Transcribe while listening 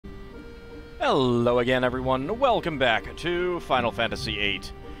Hello again, everyone. Welcome back to Final Fantasy VIII.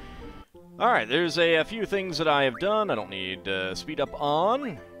 Alright, there's a few things that I have done I don't need to speed up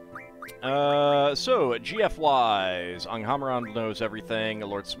on. So, GF-wise, Anghammarand knows everything,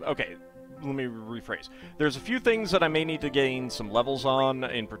 okay, let me rephrase. There's a few things that I may need to gain some levels on,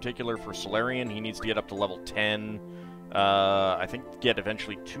 in particular for Solarian. He needs to get up to level 10. I think get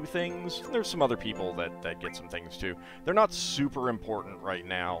eventually 2 things. There's some other people that get some things too. They're not super important right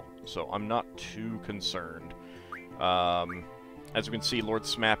now, so I'm not too concerned. As you can see, Lord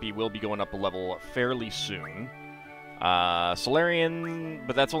Smappy will be going up a level fairly soon. Solarian,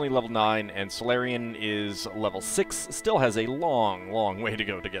 but that's only level 9, and Solarian is level 6. Still has a long, long way to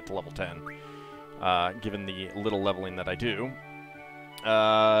go to get to level 10, given the little leveling that I do.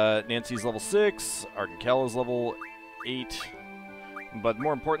 Nancy's level 6, Ardenkel is level 8, but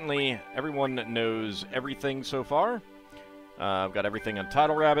more importantly, everyone knows everything so far. I've got everything on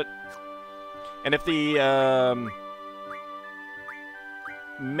Title Rabbit, and if the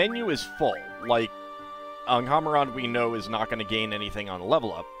menu is full, like Anghammarand we know is not going to gain anything on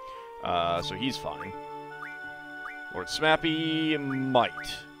level up, so he's fine. Lord Smappy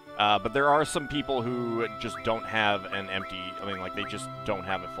might, but there are some people who just don't have an they just don't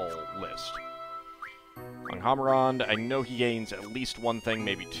have a full list. Anghammarand, I know he gains at least 1 thing,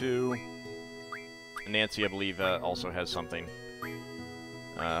 maybe 2. Nancy, I believe, also has something.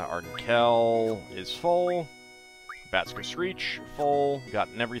 Ardenkel is full. Batsko Screech, full.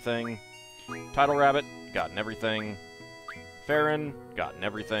 Gotten everything. Title Rabbit, gotten everything. Farron, gotten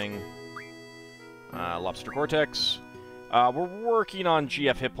everything. Lobster Cortex. We're working on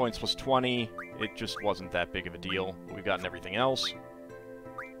GF hit points plus 20. It just wasn't that big of a deal. We've gotten everything else.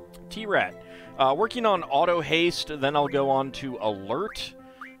 T-Rat. Working on Auto Haste, then I'll go on to Alert.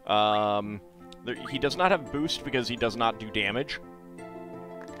 He does not have Boost because he does not do damage.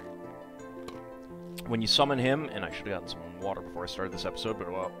 When you summon him, and I should have gotten some water before I started this episode,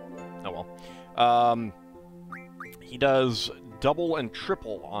 but well, oh well. He does double and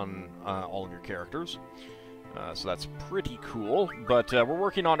triple on all of your characters, so that's pretty cool. But we're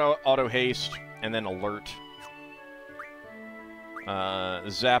working on Auto Haste, and then Alert.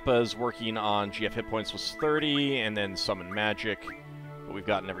 Zappa's working on GF hit points plus 30, and then Summon Magic. But we've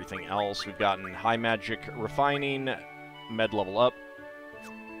gotten everything else. We've gotten High Magic Refining, Med level up.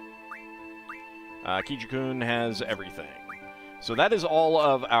 Kijikun has everything. So that is all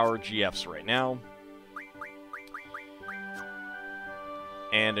of our GFs right now.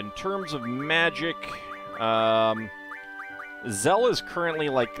 And in terms of magic, Zell is currently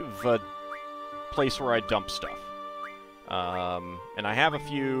like the place where I dump stuff. And I have a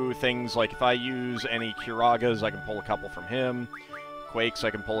few things, like if I use any Kiragas, I can pull a couple from him. Quakes,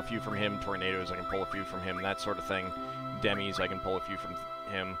 I can pull a few from him. Tornadoes, I can pull a few from him, that sort of thing. Demis, I can pull a few from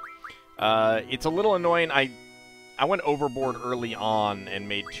him. It's a little annoying. I went overboard early on and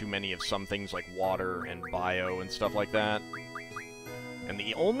made too many of some things like water and bio and stuff like that. And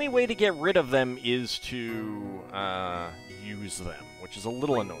the only way to get rid of them is to use them, which is a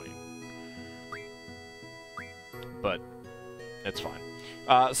little annoying. But it's fine.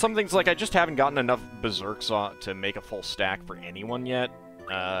 Some things, like, I just haven't gotten enough Berserks to make a full stack for anyone yet.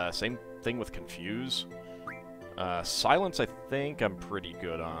 Same thing with Confuse. Silence, I think I'm pretty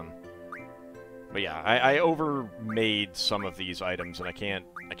good on. But yeah, I overmade some of these items, and I can't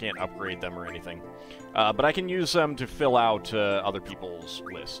upgrade them or anything. But I can use them to fill out other people's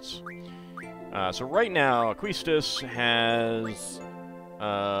lists. So right now, Aquistus has...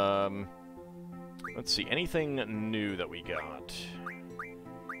 let's see, anything new that we got?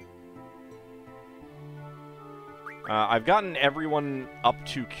 I've gotten everyone up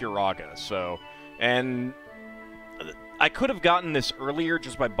to Kiraga, so... And I could have gotten this earlier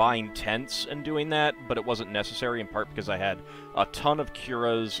just by buying tents and doing that, but it wasn't necessary, in part because I had a ton of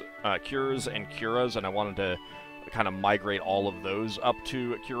cures and Curas, and I wanted to kind of migrate all of those up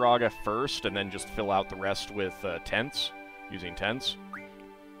to Kiraga first, and then just fill out the rest with tents, using tents.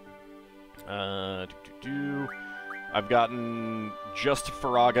 I've gotten just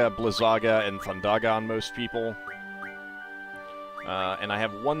Faraga, Blizzaga, and Thundaga on most people. And I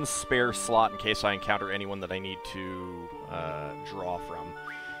have 1 spare slot in case I encounter anyone that I need to draw from.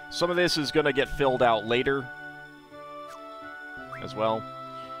 Some of this is going to get filled out later as well.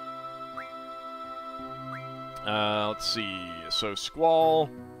 Let's see. So, Squall.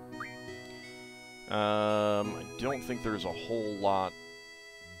 I don't think there's a whole lot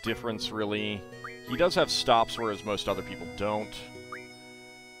difference, really. He does have stops, whereas most other people don't.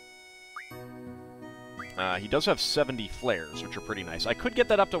 He does have 70 flares, which are pretty nice. I could get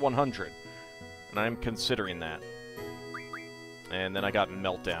that up to 100, and I'm considering that. And then I got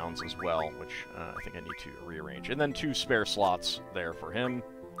meltdowns as well, which I think I need to rearrange. And then 2 spare slots there for him.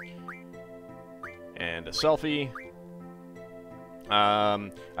 And a selfie. I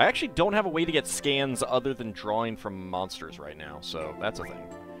actually don't have a way to get scans other than drawing from monsters right now, so that's a thing.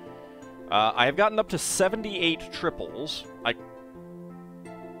 I have gotten up to 78 triples. I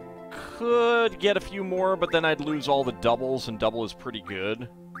could get a few more, but then I'd lose all the doubles, and double is pretty good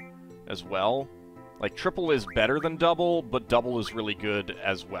as well. Like, triple is better than double, but double is really good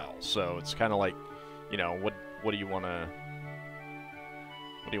as well. So it's kind of like, you know, what do you want to...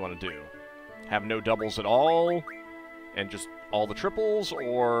 What do you want to do? Have no doubles at all, and just all the triples,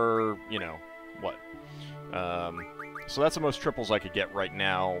 or, you know, what? So that's the most triples I could get right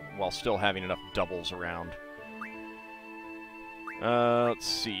now, while still having enough doubles around. Let's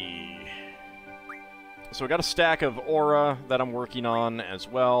see... So I got a stack of aura that I'm working on as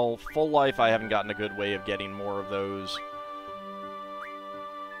well. Full life, I haven't gotten a good way of getting more of those.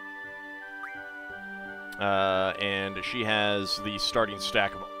 And she has the starting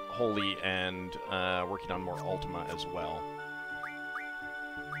stack of holy and working on more ultima as well.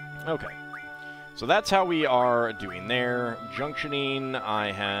 Okay. So that's how we are doing there. Junctioning,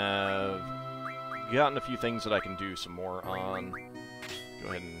 I have gotten a few things that I can do some more on.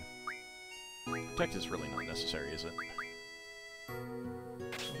 Go ahead and... Protect is really not necessary, is it?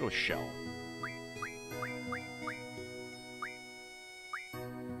 I'll go with Shell.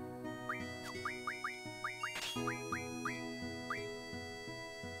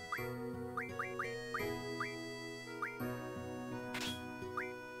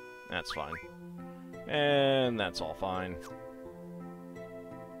 That's fine. And that's all fine.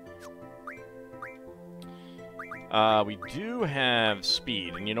 We do have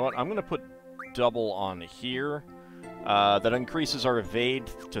speed, and you know what? I'm going to put double on here. That increases our evade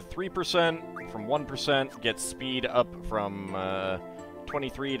to 3% from 1%, gets speed up from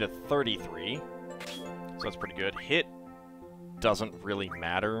 23 to 33. So that's pretty good. Hit doesn't really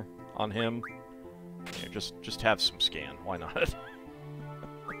matter on him. Yeah, just have some scan. Why not?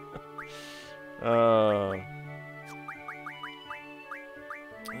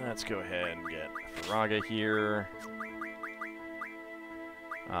 Let's go ahead and get Faraga here.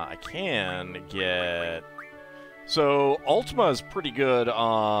 I can get... So, Ultima is pretty good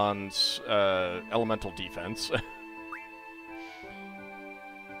on elemental defense.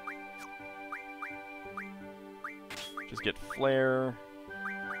 Just get Flare.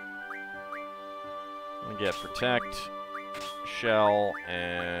 I'm gonna get Protect, Shell,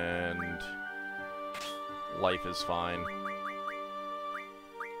 and Life is fine.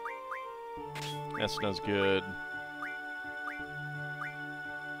 Esna's good.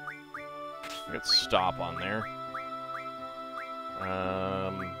 Get Stop on there.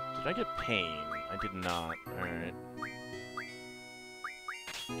 Did I get Pain? I did not. Alright.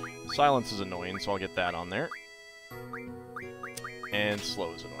 Silence is annoying, so I'll get that on there. And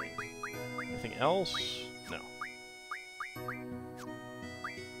Slow is annoying. Anything else? No.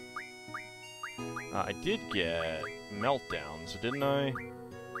 I did get Meltdowns, didn't I?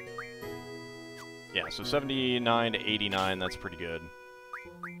 Yeah, so 79 to 89, that's pretty good.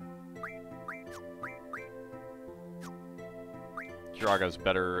 Kiraga's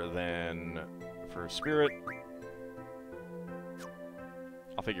better than for Spirit.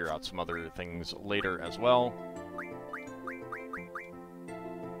 I'll figure out some other things later as well.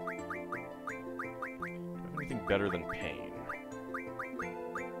 Anything better than Pain?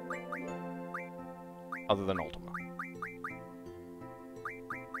 Other than Ultima.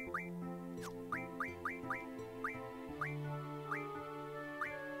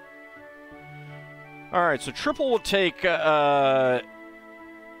 Alright, so triple will take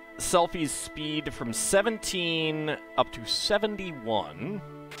Selfie's speed from 17 up to 71.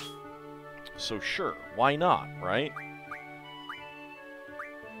 So sure, why not, right?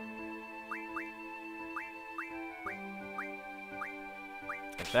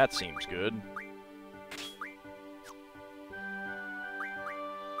 If that seems good.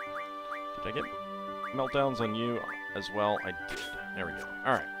 Did I get meltdowns on you as well? I did. There we go.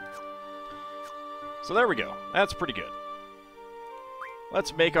 Alright. So there we go. That's pretty good.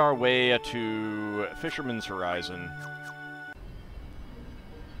 Let's make our way to Fisherman's Horizon.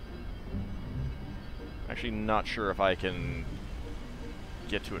 Actually, not sure if I can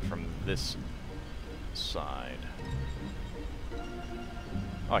get to it from this side.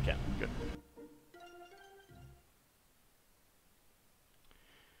 Oh, I can. Good.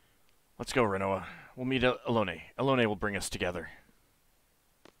 Let's go, Renoa. We'll meet Alone. Alone will bring us together.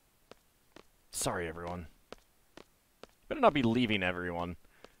 Sorry, everyone. Better not be leaving everyone.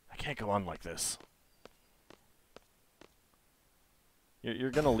 I can't go on like this.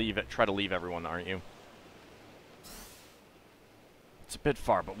 You're gonna leave it. Try to leave everyone, aren't you? It's a bit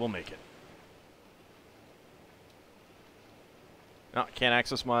far, but we'll make it. No, can't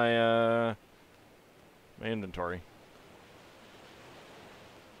access my my inventory.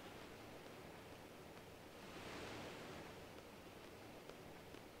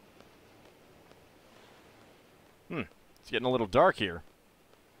 It's getting a little dark here.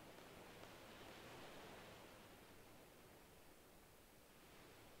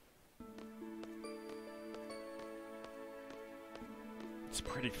 It's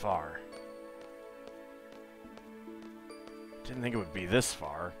pretty far. Didn't think it would be this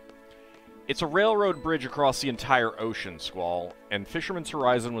far. It's a railroad bridge across the entire ocean, Squall, and Fisherman's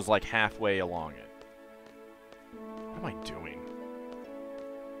Horizon was like halfway along it. What am I doing?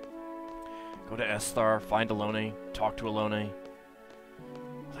 Go to Esthar, find Alone, talk to Alone.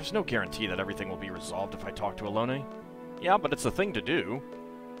 There's no guarantee that everything will be resolved if I talk to Alone. Yeah, but it's a thing to do.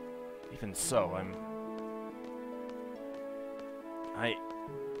 Even so, I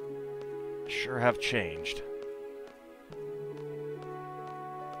sure have changed.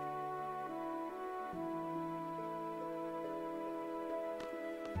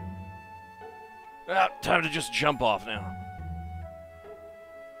 Ah, time to just jump off now.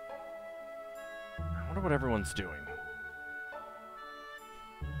 I wonder what everyone's doing.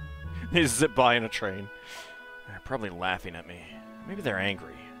 They zip by in a train. They're probably laughing at me. Maybe they're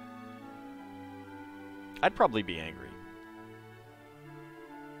angry. I'd probably be angry.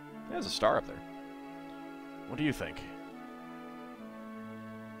 There's a star up there. What do you think?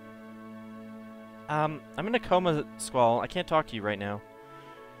 I'm in a coma, Squall. I can't talk to you right now.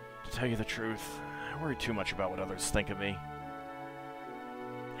 To tell you the truth, I worry too much about what others think of me.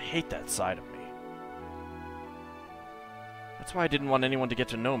 I hate that side of me. That's why I didn't want anyone to get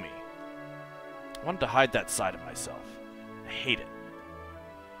to know me. I wanted to hide that side of myself. I hate it.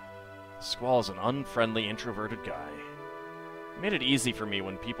 Squall is an unfriendly, introverted guy. It made it easy for me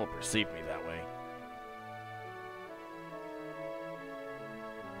when people perceived me that way.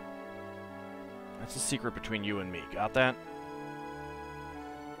 That's a secret between you and me. Got that?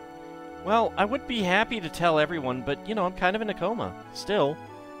 Well, I would be happy to tell everyone, but, you know, I'm kind of in a coma. Still.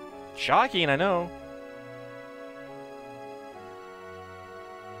 Shocking, I know.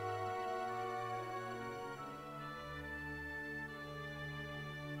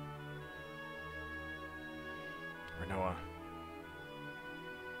 Renoa.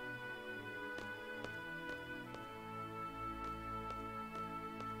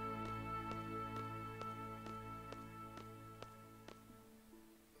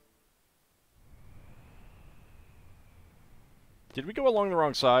 Did we go along the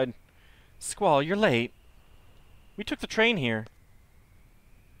wrong side? Squall, you're late. We took the train here.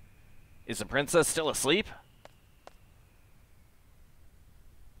 Is the princess still asleep?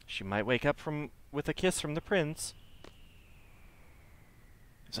 She might wake up with a kiss from the prince.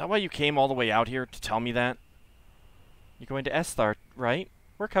 Is that why you came all the way out here to tell me that? You're going to Esthar, right?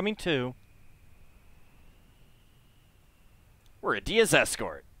 We're coming too. We're Adia's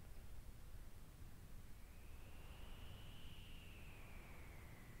escort.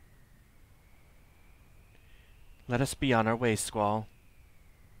 Let us be on our way, Squall.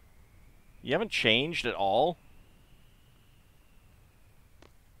 You haven't changed at all?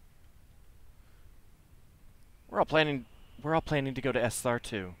 We're all planning to go to Esthar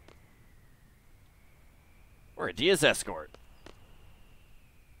too. We're Adia's escort.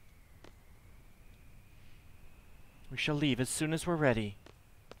 We shall leave as soon as we're ready.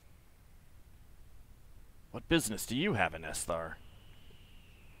 What business do you have in Esthar?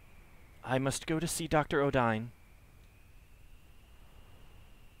 I must go to see Dr. Odine.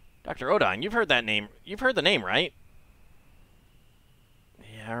 Dr. Odine, you've heard that name. You've heard the name, right?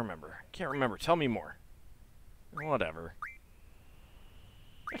 Yeah, I remember. Can't remember. Tell me more. Whatever.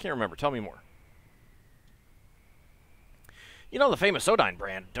 I can't remember. Tell me more. You know the famous Odine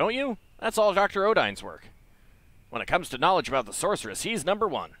brand, don't you? That's all Dr. Odine's work. When it comes to knowledge about the sorceress, he's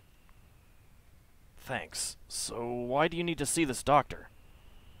 #1. Thanks. So why do you need to see this doctor?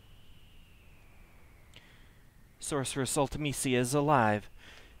 Sorceress Ultimisia is alive.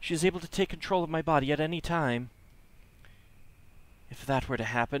 She is able to take control of my body at any time. If that were to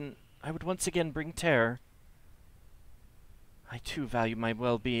happen, I would once again bring terror. I too value my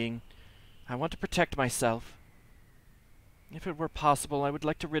well-being. I want to protect myself. If it were possible, I would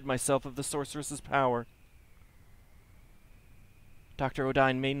like to rid myself of the sorceress's power. Dr.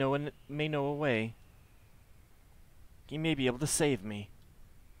 Odine may know a way. He may be able to save me.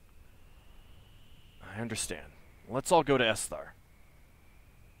 I understand. Let's all go to Esthar.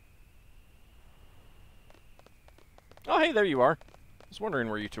 Oh, hey, there you are. was wondering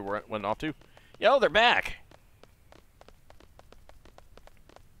where you two went off to. Yo, they're back!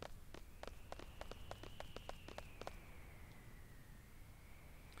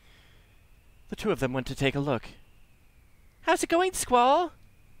 The two of them went to take a look. How's it going, Squall?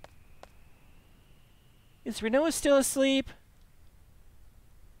 Is Renoa still asleep?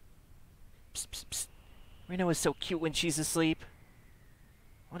 Psst, psst, psst. Renoa's so cute when she's asleep.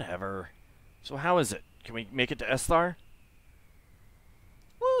 Whatever. So how is it? Can we make it to Esthar?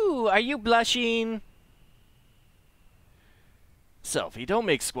 Woo! Are you blushing? Selfie, don't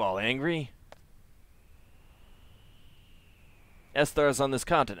make Squall angry. Esthar's on this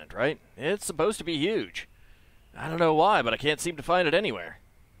continent, right? It's supposed to be huge. I don't know why, but I can't seem to find it anywhere.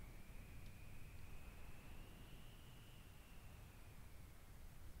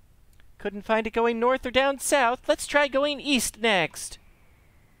 Couldn't find it going north or down south. Let's try going east next.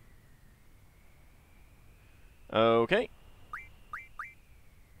 Okay.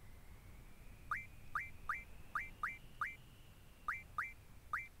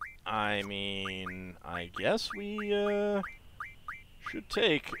 I mean, I guess we, should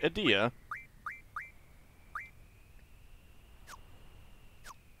take Adia.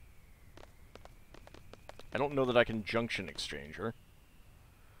 I don't know that I can junction exchange her.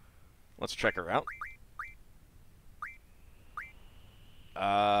 Let's check her out.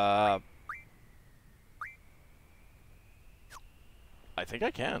 I think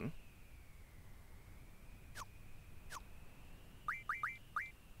I can.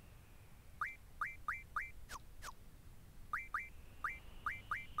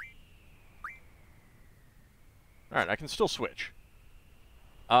 Alright, I can still switch.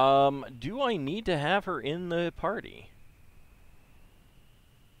 Do I need to have her in the party?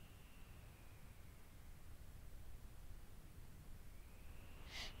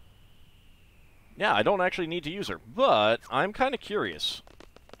 Yeah, I don't actually need to use her, but I'm kind of curious.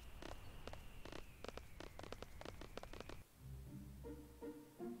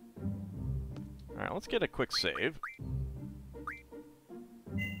 Alright, let's get a quick save.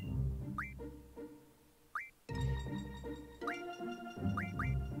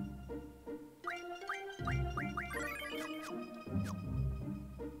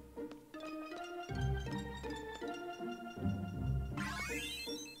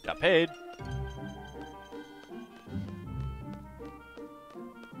 Got paid.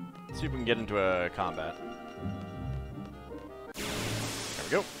 Let's see if we can get into a combat. There we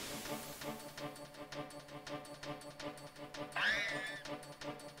go.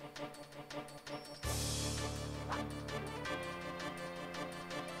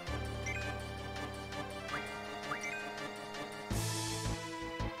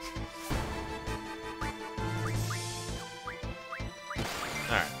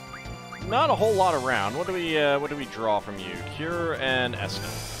 Alright. Not a whole lot around. What do we draw from you? Cure and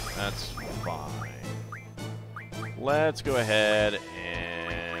Esthar. That's fine. Let's go ahead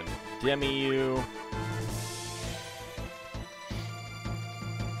and demi you.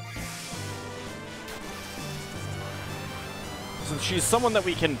 Since she's someone that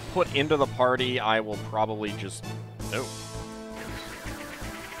we can put into the party, I will probably just... Oh.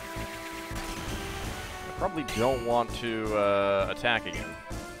 I probably don't want to attack again.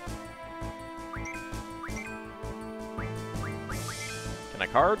 Can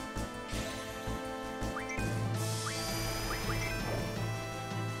I card?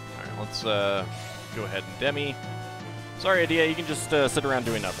 Alright, let's go ahead and demi. Sorry, Adia, you can just sit around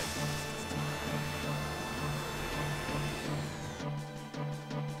doing nothing.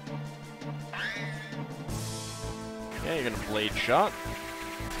 Yeah, you're gonna blade shot.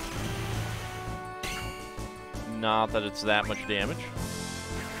 Not that it's that much damage.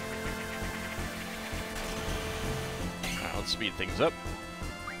 Alright, let's speed things up.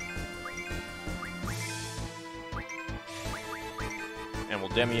 And we'll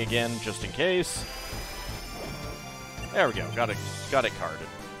demi again, just in case. There we go. Got it carded.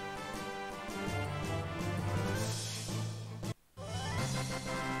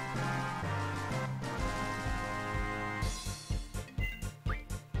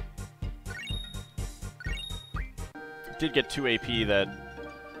 Did get 2 AP that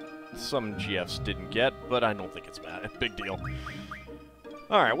some GFs didn't get, but I don't think it's a big deal.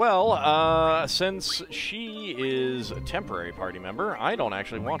 Alright, well, since she is a temporary party member, I don't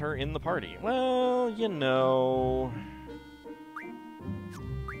actually want her in the party. Well, you know...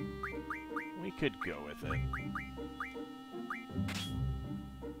 we could go with it.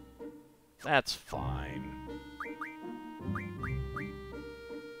 That's fine.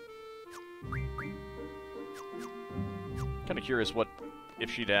 Kind of curious if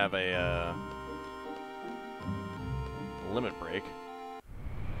she'd have a limit break.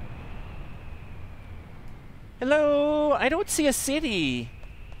 Hello? I don't see a city.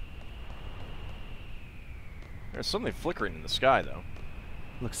 There's something flickering in the sky, though.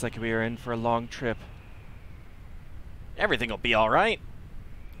 Looks like we are in for a long trip. Everything will be all right.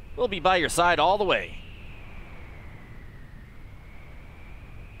 We'll be by your side all the way.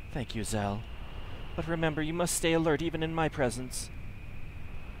 Thank you, Zal. But remember, you must stay alert even in my presence.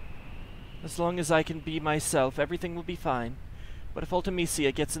 As long as I can be myself, everything will be fine. But if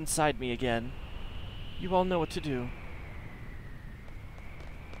Ultimisia gets inside me again, you all know what to do.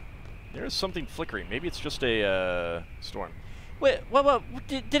 There's something flickering. Maybe it's just a storm. Wait, what?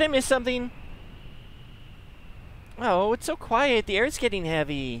 Did I miss something? Oh, it's so quiet. The air's getting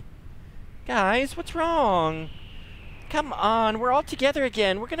heavy. Guys, what's wrong? Come on, we're all together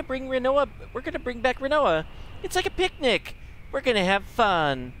again. We're gonna bring Rinoa. We're gonna bring back Rinoa. It's like a picnic. We're gonna have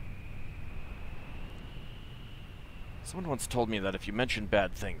fun. Someone once told me that if you mention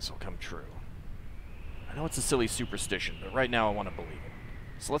bad things, they'll come true. I know it's a silly superstition, but right now I want to believe it.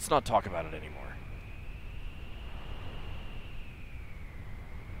 So let's not talk about it anymore.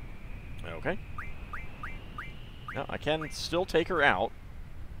 Okay. No, I can still take her out.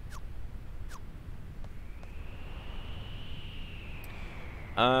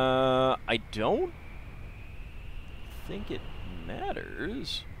 I don't think it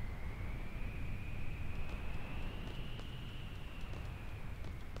matters.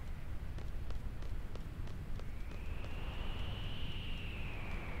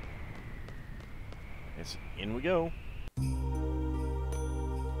 Yes, in we go. We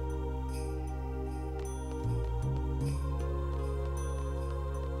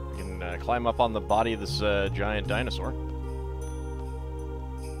can climb up on the body of this giant dinosaur.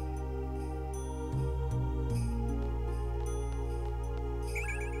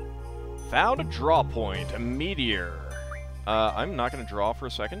 Found a draw point, a meteor. I'm not going to draw for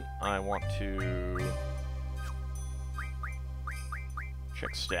a second. I want to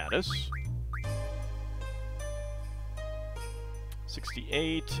check status.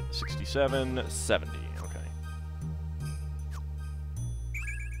 68, 67, 70. Okay.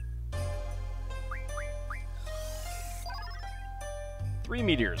 Three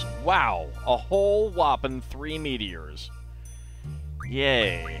meteors. Wow. A whole whopping 3 meteors.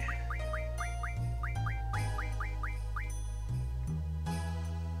 Yay.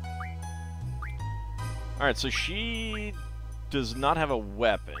 Alright, so she does not have a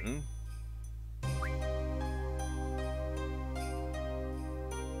weapon.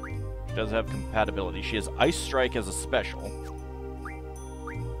 She does have compatibility. She has Ice Strike as a special.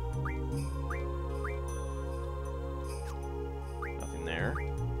 Nothing there.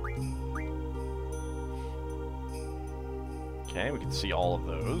 Okay, we can see all of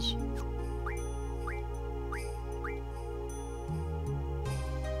those.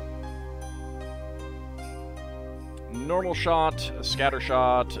 Normal shot, scatter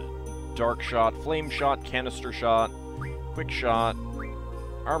shot, dark shot, flame shot, canister shot, quick shot,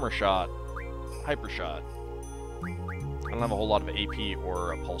 armor shot, hyper shot. I don't have a whole lot of AP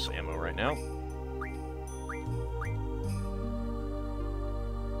or pulse ammo right now.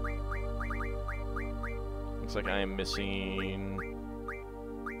 Looks like I am missing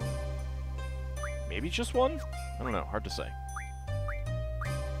maybe just one? I don't know, hard to say.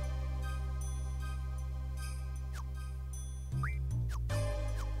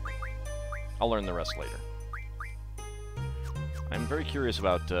 I'll learn the rest later. I'm very curious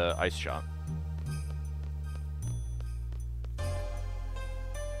about Ice Shot.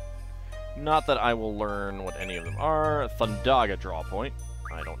 Not that I will learn what any of them are. Thundaga draw point.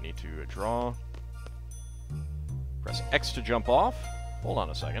 I don't need to draw. Press X to jump off. Hold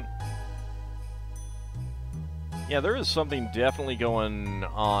on a second. Yeah, there is something definitely going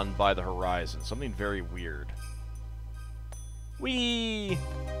on by the horizon. Something very weird. Whee!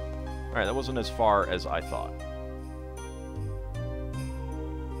 Alright, that wasn't as far as I thought.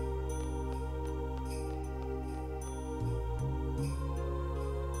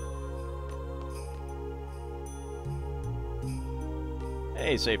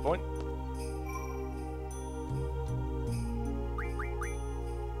 Hey, save point.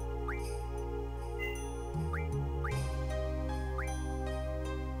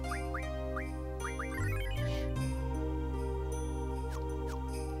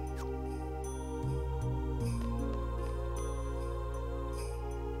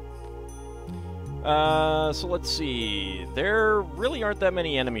 So let's see. There really aren't that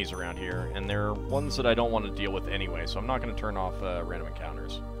many enemies around here, and they're ones that I don't want to deal with anyway, so I'm not going to turn off random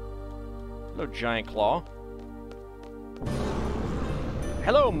encounters. Hello, Giant Claw.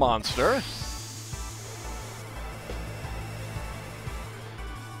 Hello, monster.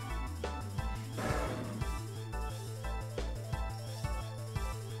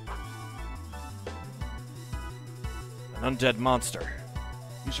 An undead monster.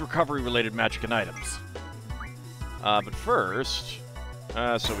 Use recovery-related magic and items. But first...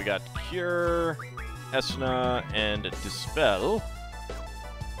 so we got Cure, Esthar, and Dispel.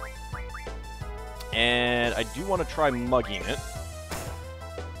 And I do want to try mugging it.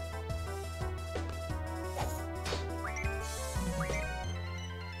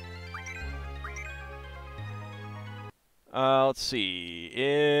 Let's see.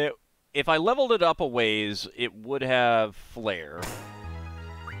 If I leveled it up a ways, it would have Flare.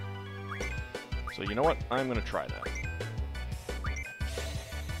 So you know what? I'm going to try that.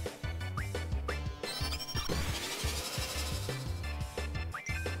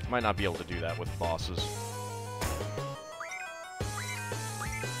 Might not be able to do that with bosses.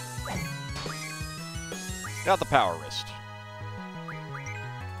 Got the power wrist.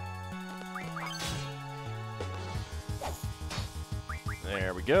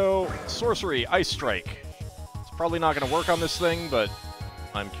 There we go. Sorcery, Ice Strike. It's probably not going to work on this thing, but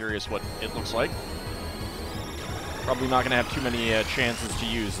I'm curious what it looks like. Probably not going to have too many chances to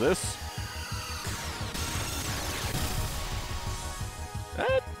use this.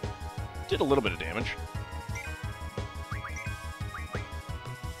 That did a little bit of damage.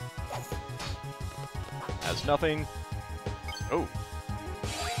 Has nothing. Oh.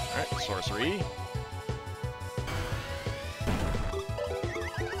 Alright, sorcery.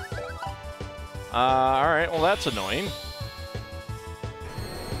 Alright, well that's annoying.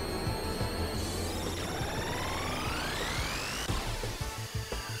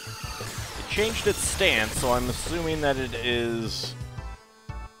 It changed its stance, so I'm assuming that it is...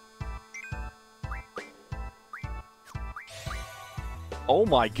 Oh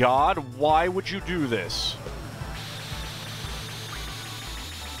my god, why would you do this?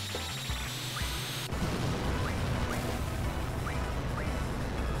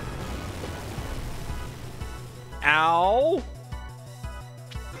 Ow!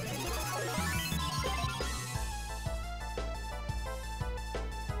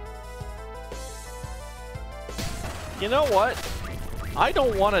 You know what? I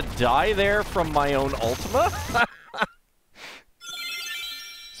don't want to die there from my own Ultima.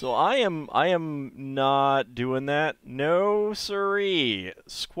 So I am not doing that. No siree.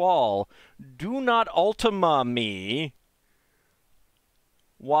 Squall, do not Ultima me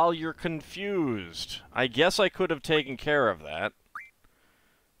while you're confused. I guess I could have taken care of that.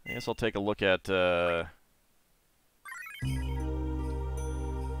 I guess I'll take a look at,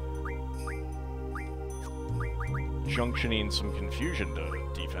 junctioning some confusion to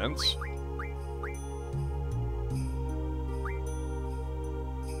defense.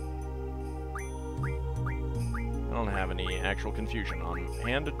 I don't have any actual confusion on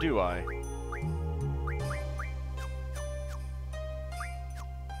hand, do I?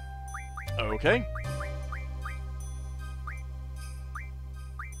 Okay.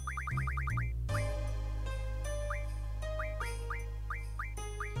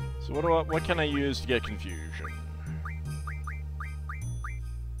 So what can I use to get confusion?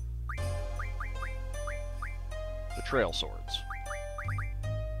 The Trail Swords.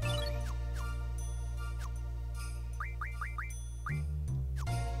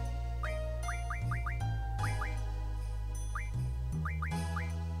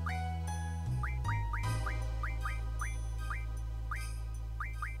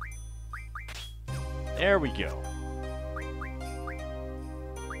 There we go.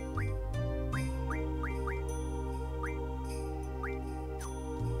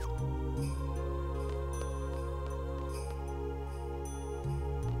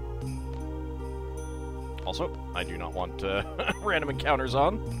 Also, I do not want random encounters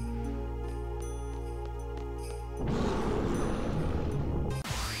on.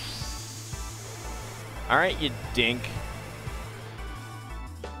 Alright, you dink.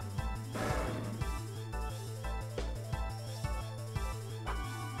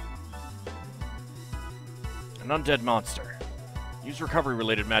 An undead monster. Use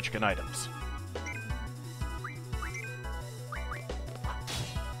recovery-related magic and items.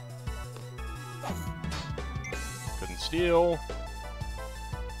 Couldn't steal.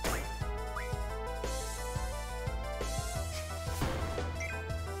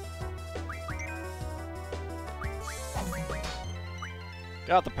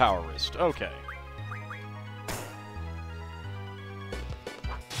 Got the power wrist. Okay.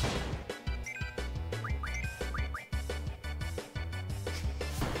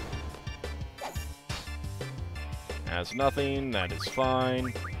 Has nothing, that is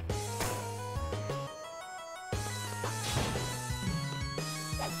fine.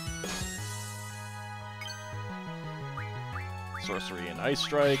 Sorcery and Ice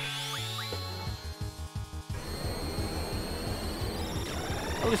Strike.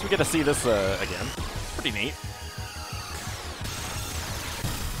 least we get to see this again. Pretty neat.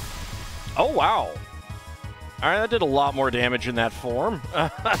 Oh, wow. Alright, that did a lot more damage in that form.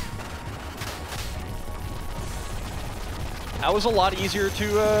 That was a lot easier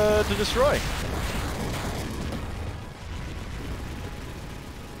to destroy.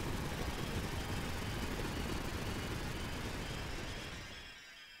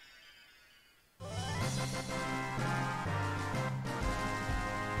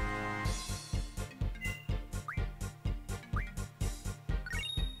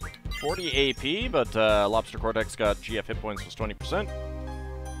 $40 AP, but Lobster Cortex got GF hit points plus 20%.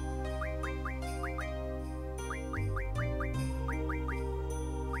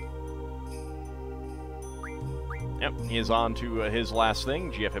 Yep, he is on to his last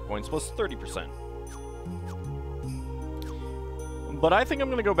thing, GF hit points plus 30%. But I think I'm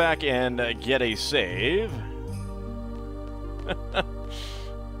going to go back and get a save.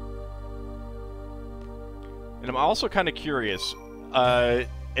 And I'm also kind of curious.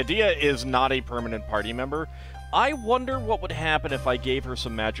 Edea is not a permanent party member. I wonder what would happen if I gave her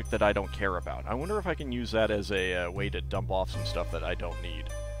some magic that I don't care about. I wonder if I can use that as a way to dump off some stuff that I don't need.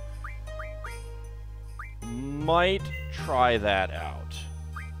 Might try that out.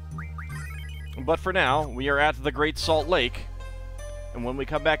 But for now, we are at the Great Salt Lake. And when we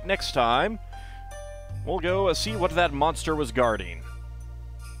come back next time, we'll go see what that monster was guarding.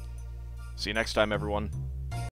 See you next time, everyone.